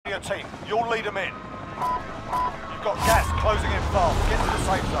your team. You'll lead them in. You've got gas closing in fast. Get to the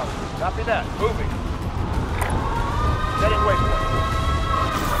safe zone. Copy that. Moving. Setting waypoint.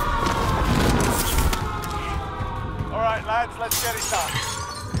 All right, lads, let's get it done.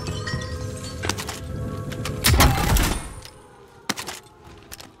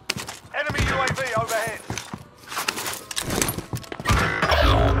 Enemy UAV overhead.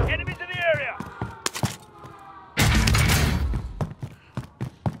 Enemies in the area!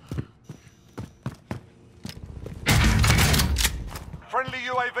 Friendly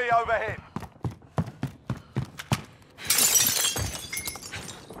UAV overhead.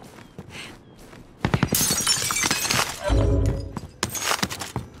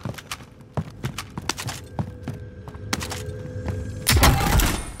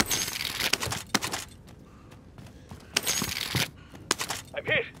 I'm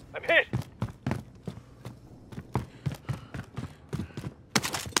hit! I'm hit!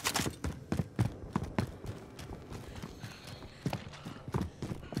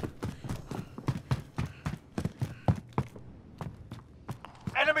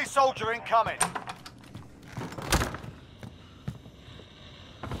 Enemy soldier incoming.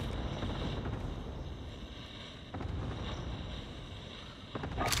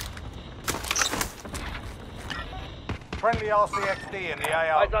 Friendly RCXD in the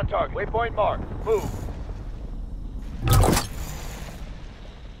AO. Eyes on target. Waypoint marked. Move.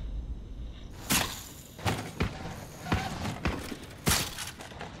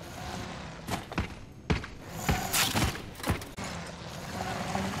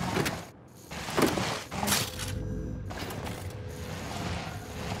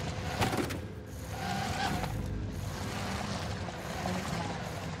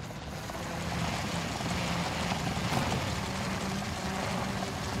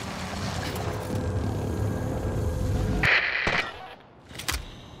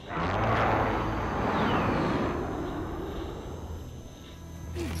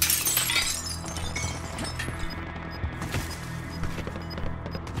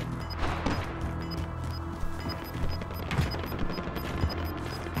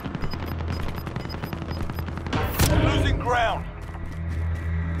 Losing ground.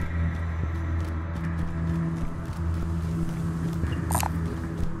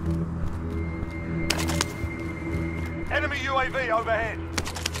 Enemy UAV overhead.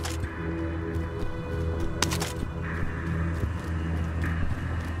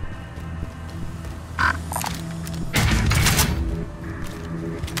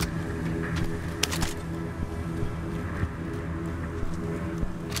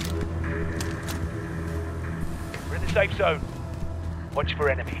 We're in the safe zone. Watch for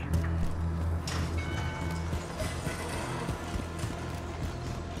enemy.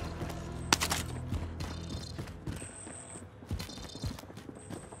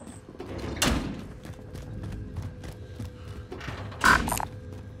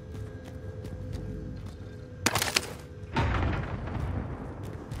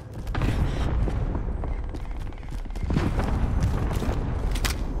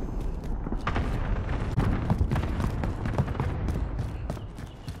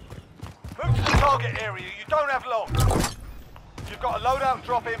 Move to the target area. You don't have long. You've got a loadout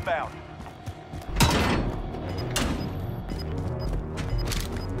drop inbound.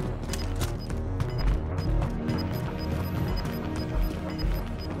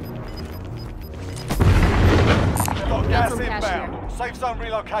 You've got gas inbound. Safe zone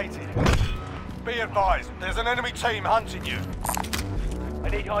relocated. Be advised, there's an enemy team hunting you. I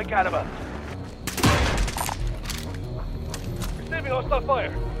need high caliber. Receiving hostile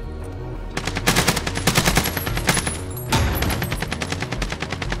fire.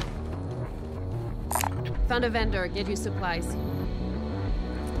 Found a vendor. Get you supplies.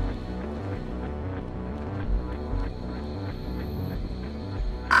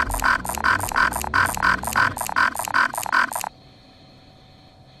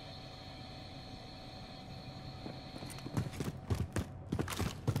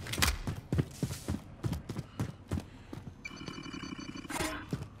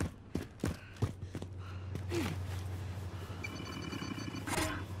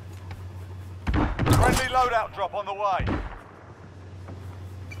 Friendly loadout drop on the way.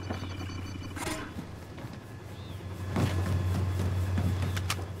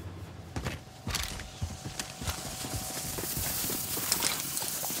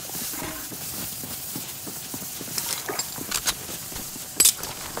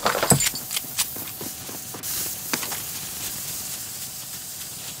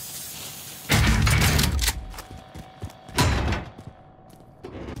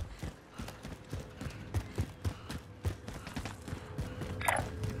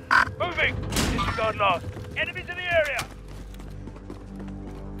 zone lost. Enemies in the area!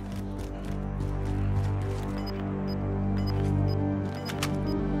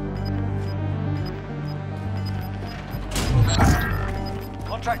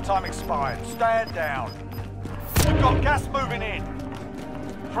 Contract time expired. Stand down. We've got gas moving in.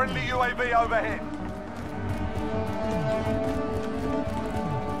 Friendly UAV overhead.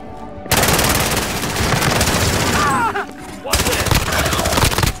 What's this?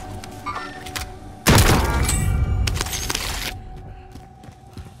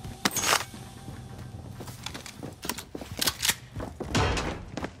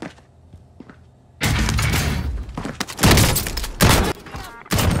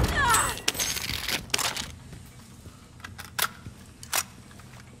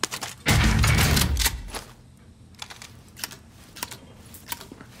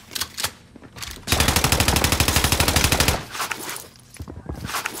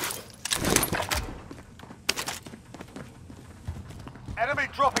 Enemy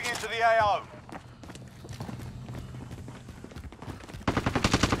dropping into the AO.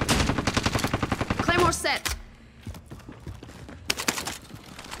 Claymore set.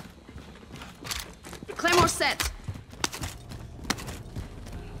 Claymore set.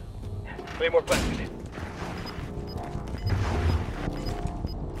 Claymore planted in.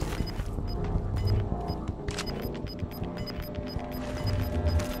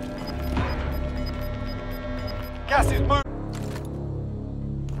 Gas is moving.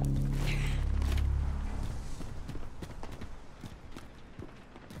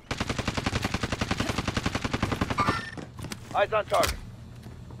 Eyes on target.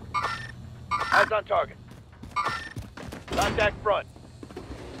 Eyes on target. Contact front.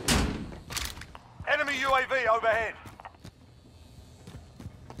 Enemy UAV overhead.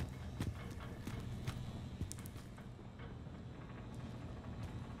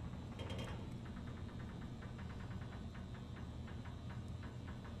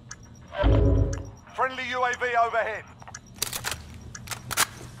 Friendly UAV overhead.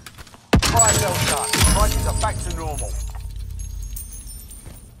 Fire cell shut. Prices are back to normal.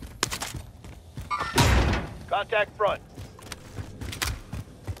 Contact front.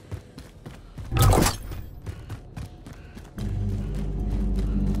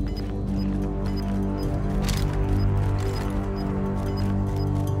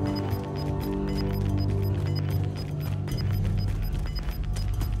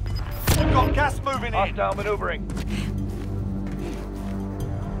 We've got gas moving in. Hostile maneuvering.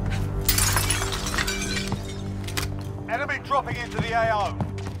 Enemy dropping into the AO.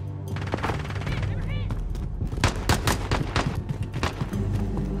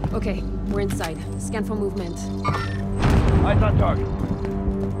 Okay, we're inside. Scan for movement. Eyes on target.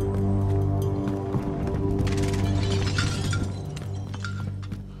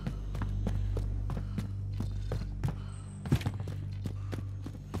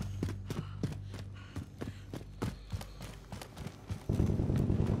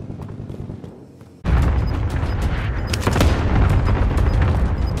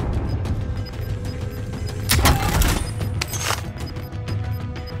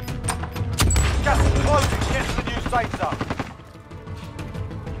 Gas is closing. Get to the new safe zone.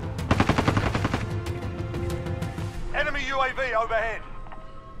 Enemy UAV overhead.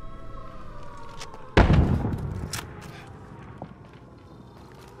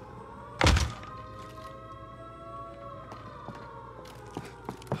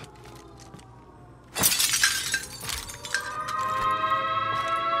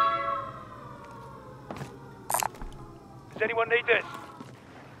 Does anyone need this?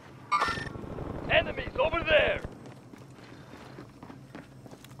 Enemies over there!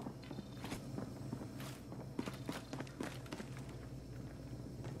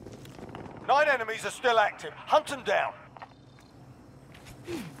 Nine enemies are still active. Hunt them down.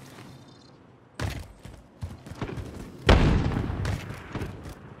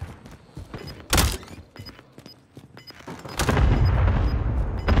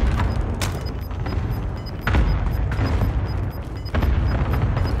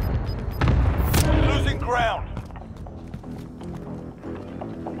 Losing ground.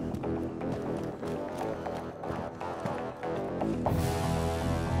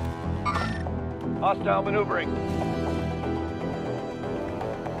 Hostile maneuvering.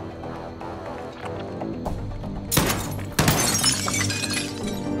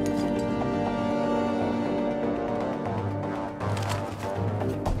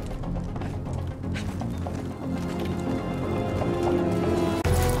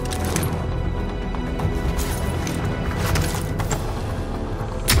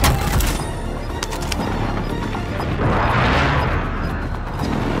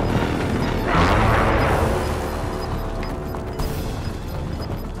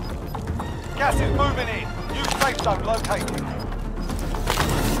 taken.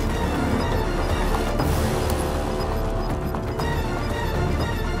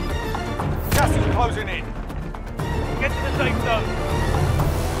 Gas is closing in. Get to the safe zone.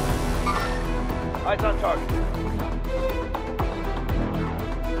 Eyes on target.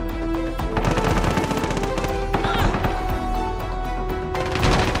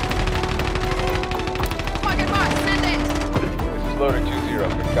 Target mark, send it! This is loader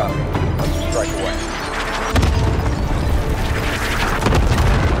 2-0. Good copy.